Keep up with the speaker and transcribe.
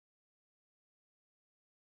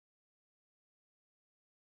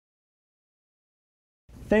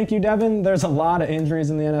Thank you, Devin. There's a lot of injuries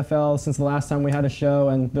in the NFL since the last time we had a show,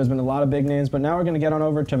 and there's been a lot of big names. But now we're going to get on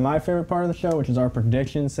over to my favorite part of the show, which is our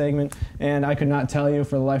prediction segment. And I could not tell you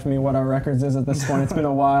for the life of me what our records is at this point. It's been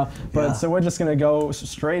a while. But so we're just going to go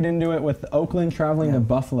straight into it with Oakland traveling to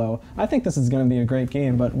Buffalo. I think this is going to be a great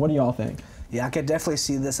game, but what do you all think? Yeah, I could definitely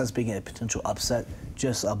see this as being a potential upset.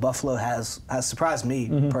 Just Buffalo has surprised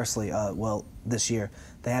me personally, this year.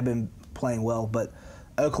 They have been playing well, but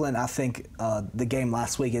Oakland, I think the game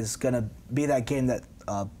last week is going to be that game that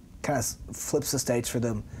kind of flips the stage for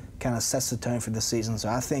them, kind of sets the tone for the season. So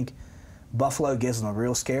I think Buffalo gives them a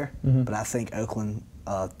real scare, but I think Oakland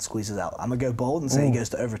squeezes out. I'm going to go bold and say he goes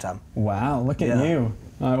to overtime. Wow, look at you.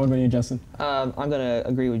 What about you, Justin? I'm going to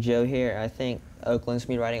agree with Joe here. I think Oakland's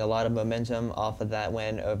going to be riding a lot of momentum off of that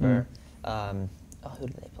win over, who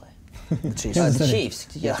did they play? The Chiefs. The Chiefs,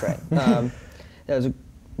 that's right. That was a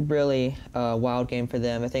really wild game for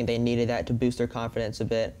them. I think they needed that to boost their confidence a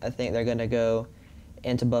bit. I think they're going to go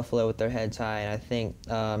into Buffalo with their heads high, and I think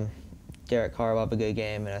Derek Carr will have a good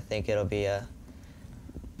game, and I think it'll be a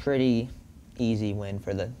pretty easy win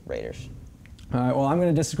for the Raiders. All right, well, I'm going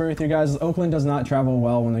to disagree with you guys. Oakland does not travel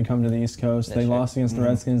well when they come to the East Coast. They lost against the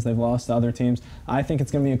Redskins. They've lost to other teams. I think it's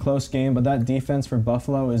going to be a close game, but that defense for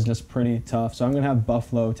Buffalo is just pretty tough. So I'm going to have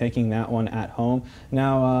Buffalo taking that one at home.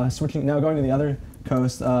 Now, going to the other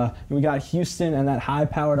coast, we got Houston and that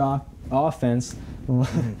high-powered offense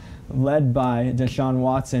led by Deshaun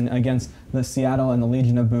Watson against the Seattle and the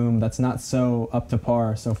Legion of Boom. That's not so up to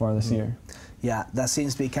par so far this year. Yeah, that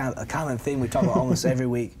seems to be kind of a common theme we talk about almost every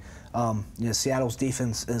week. Seattle's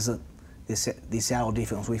defense isn't the Seattle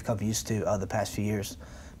defense we've come used to the past few years.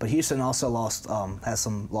 But Houston also has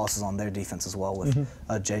some losses on their defense as well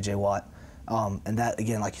with J.J. Watt. And that,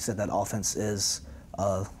 again, like you said, that offense is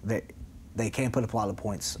they can put up a lot of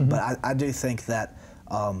points. But I do think that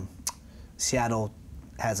Seattle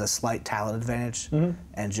has a slight talent advantage.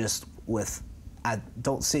 And just I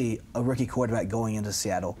don't see a rookie quarterback going into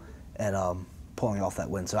Seattle and pulling off that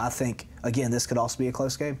win. So I think, again, this could also be a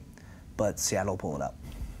close game, but Seattle will pull it out.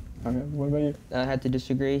 Okay, what about you? I have to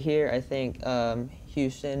disagree here. I think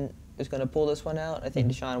Houston is going to pull this one out. I think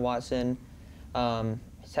Deshaun Watson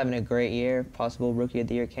is having a great year, possible Rookie of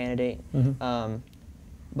the Year candidate.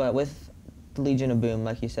 But with the Legion of Boom,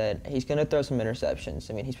 like you said, he's going to throw some interceptions.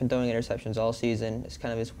 I mean, he's been throwing interceptions all season. It's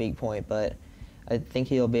kind of his weak point, but I think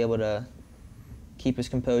he'll be able to keep his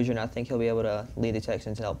composure, and I think he'll be able to lead the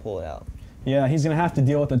Texans and help pull it out. Yeah, he's going to have to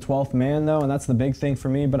deal with the 12th man, though, and that's the big thing for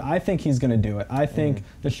me. But I think he's going to do it. I think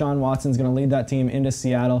Deshaun Watson's going to lead that team into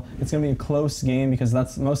Seattle. It's going to be a close game because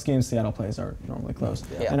most games Seattle plays are normally close.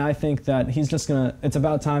 And I think that he's just going to – it's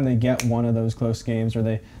about time they get one of those close games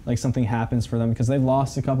or something happens for them because they've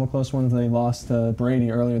lost a couple close ones. They lost to Brady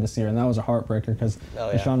earlier this year, and that was a heartbreaker because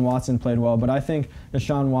Deshaun Watson played well. But I think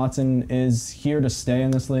Deshaun Watson is here to stay in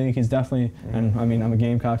this league. He's definitely – and, I mean, I'm a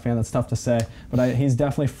Gamecock fan. That's tough to say. But he's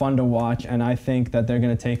definitely fun to watch. And I think that they're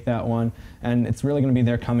going to take that one, and it's really going to be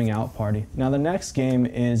their coming out party. Now, the next game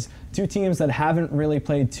is two teams that haven't really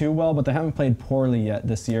played too well, but they haven't played poorly yet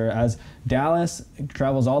this year, as Dallas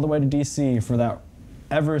travels all the way to D.C. for that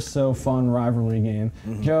ever-so-fun rivalry game.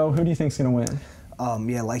 Joe, who do you think is going to win?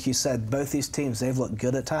 Yeah, like you said, both these teams, they've looked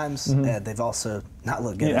good at times, and they've also not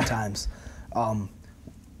looked good at times. The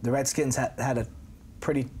Redskins had a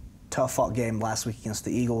pretty tough-fought game last week against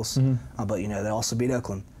the Eagles, but they also beat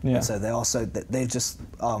Oakland. And so they've just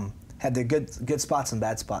had their good spots and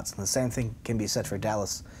bad spots, and the same thing can be said for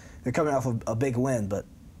Dallas. They're coming off a big win, but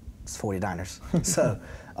it's 49ers. So,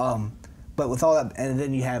 but with all that, and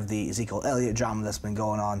then you have the Ezekiel Elliott drama that's been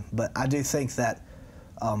going on. But I do think that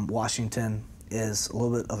Washington is a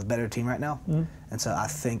little bit of a better team right now, and so I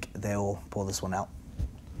think they'll pull this one out.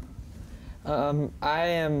 I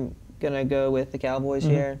am gonna go with the Cowboys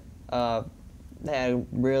here. They had a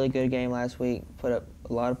really good game last week, put up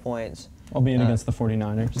a lot of points. Albeit against the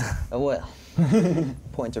 49ers. Well,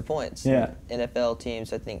 points are points. Yeah. NFL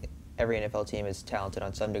teams, I think every NFL team is talented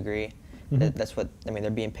on some degree. That's what, I mean, they're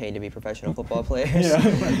being paid to be professional football players.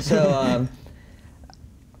 So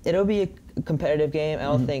it'll be a competitive game. I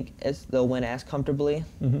don't think they'll win as comfortably,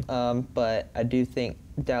 but I do think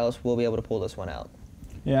Dallas will be able to pull this one out.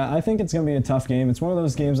 Yeah, I think it's going to be a tough game. It's one of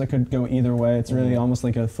those games that could go either way. It's really almost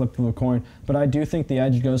like a flip of a coin. But I do think the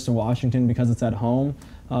edge goes to Washington because it's at home,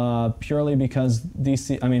 purely because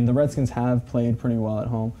the Redskins have played pretty well at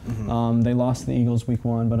home. They lost to the Eagles week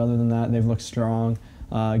 1, but other than that, they've looked strong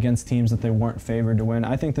against teams that they weren't favored to win.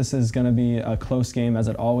 I think this is going to be a close game, as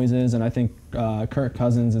it always is, and I think Kirk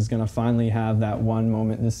Cousins is going to finally have that one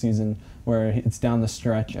moment this season where it's down the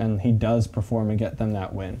stretch and he does perform and get them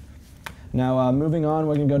that win. Now, moving on,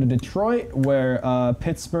 we're going to go to Detroit, where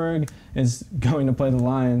Pittsburgh is going to play the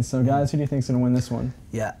Lions. So, guys, who do you think is going to win this one?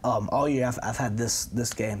 Yeah, all year I've had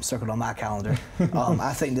this game circled on my calendar.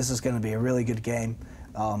 I think this is going to be a really good game.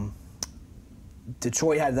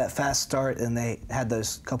 Detroit had that fast start, and they had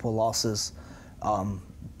those couple losses.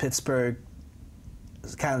 Pittsburgh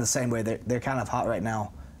is kind of the same way. They're kind of hot right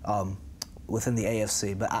now within the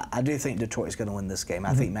AFC, but I do think Detroit's going to win this game.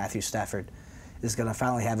 I think Matthew Stafford is going to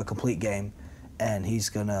finally have a complete game, and he's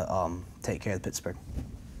going to take care of Pittsburgh.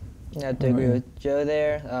 I have to agree with Joe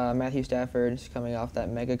there. Matthew Stafford is coming off that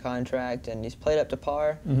mega contract, and he's played up to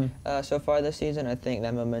par so far this season. I think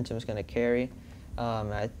that momentum is going to carry.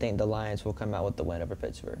 I think the Lions will come out with the win over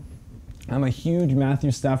Pittsburgh. I'm a huge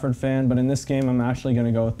Matthew Stafford fan, but in this game, I'm actually going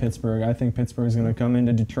to go with Pittsburgh. I think Pittsburgh is going to come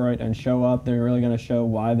into Detroit and show up. They're really going to show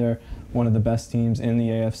why they're one of the best teams in the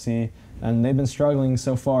AFC. And they've been struggling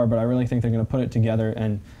so far, but I really think they're going to put it together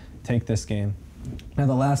and take this game. Now,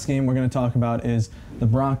 the last game we're going to talk about is the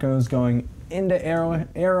Broncos going into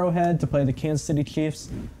Arrowhead to play the Kansas City Chiefs.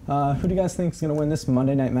 Who do you guys think is going to win this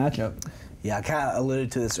Monday night matchup? Yeah, I kind of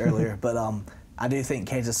alluded to this earlier, but I do think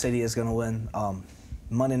Kansas City is going to win.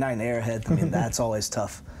 Monday night in Arrowhead, I mean, that's always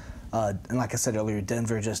tough. And like I said earlier,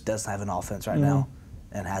 Denver just doesn't have an offense right now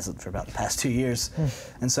and hasn't for about the past 2 years.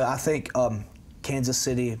 And so I think Kansas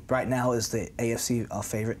City right now is the AFC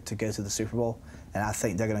favorite to go to the Super Bowl, and I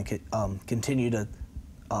think they're going to continue to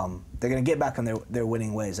they're going to get back on their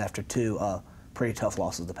winning ways after two pretty tough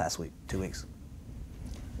losses the past 2 weeks.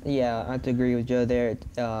 Yeah, I have to agree with Joe there.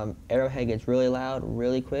 Arrowhead gets really loud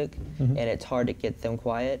really quick, and it's hard to get them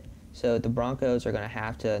quiet. So the Broncos are going to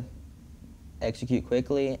have to execute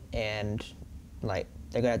quickly, and they're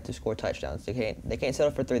going to have to score touchdowns. They can't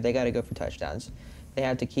settle for 3. They got to go for touchdowns. They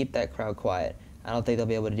have to keep that crowd quiet. I don't think they'll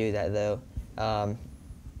be able to do that though.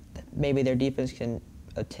 Maybe their defense can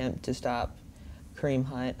attempt to stop Kareem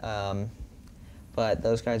Hunt, but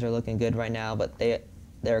those guys are looking good right now. But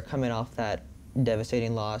they're coming off that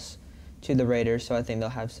devastating loss to the Raiders, so I think they'll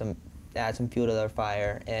have add some fuel to their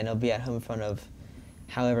fire, and they'll be at home in front of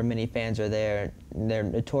however many fans are there. They're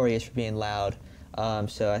notorious for being loud,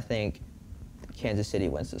 so I think Kansas City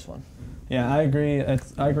wins this one. Yeah, I agree.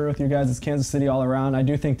 I agree with you guys. It's Kansas City all around. I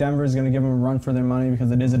do think Denver is going to give them a run for their money because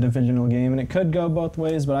it is a divisional game, and it could go both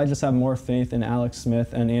ways, but I just have more faith in Alex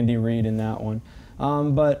Smith and Andy Reid in that one.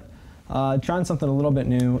 Trying something a little bit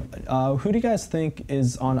new, who do you guys think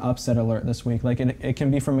is on upset alert this week? Like, it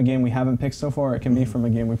can be from a game we haven't picked so far, it can be from a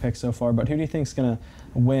game we picked so far, but who do you think is going to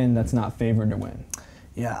win that's not favored to win?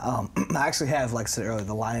 Yeah, I actually have, like I said earlier,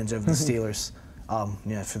 the Lions over the Steelers,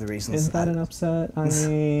 for the reasons. Is that an upset? I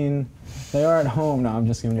mean, they are at home. No, I'm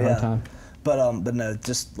just giving you a hard time. But no,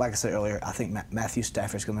 just like I said earlier, I think Matthew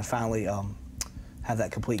Stafford's going to finally have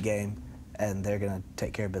that complete game, and they're going to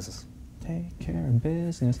take care of business. Take care of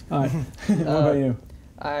business. All right. What about you?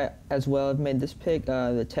 I, as well, have made this pick.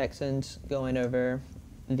 The Texans going over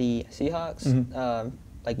the Seahawks.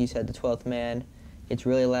 Like you said, the 12th man. It's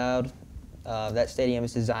really loud. That stadium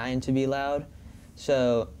is designed to be loud.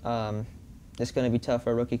 So it's going to be tough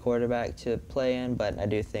for a rookie quarterback to play in, but I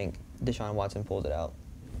do think Deshaun Watson pulled it out.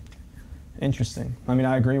 Interesting. I mean,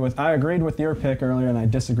 I agreed with your pick earlier, and I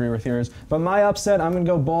disagree with yours. But my upset, I'm going to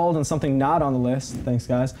go bold and something not on the list. Thanks,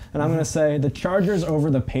 guys. And I'm going to say the Chargers over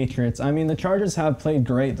the Patriots. I mean, the Chargers have played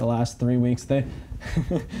great the last 3 weeks. They've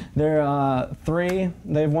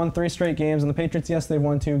won 3 straight games, and the Patriots, yes, they've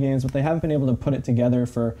won 2 games, but they haven't been able to put it together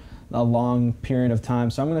for a long period of time.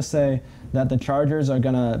 So I'm going to say that the Chargers are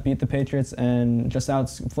going to beat the Patriots and just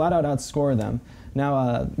flat out outscore them.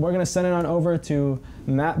 Now, we're going to send it on over to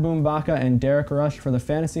Matt Boombaka and Derek Rush for the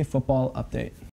Fantasy Football Update.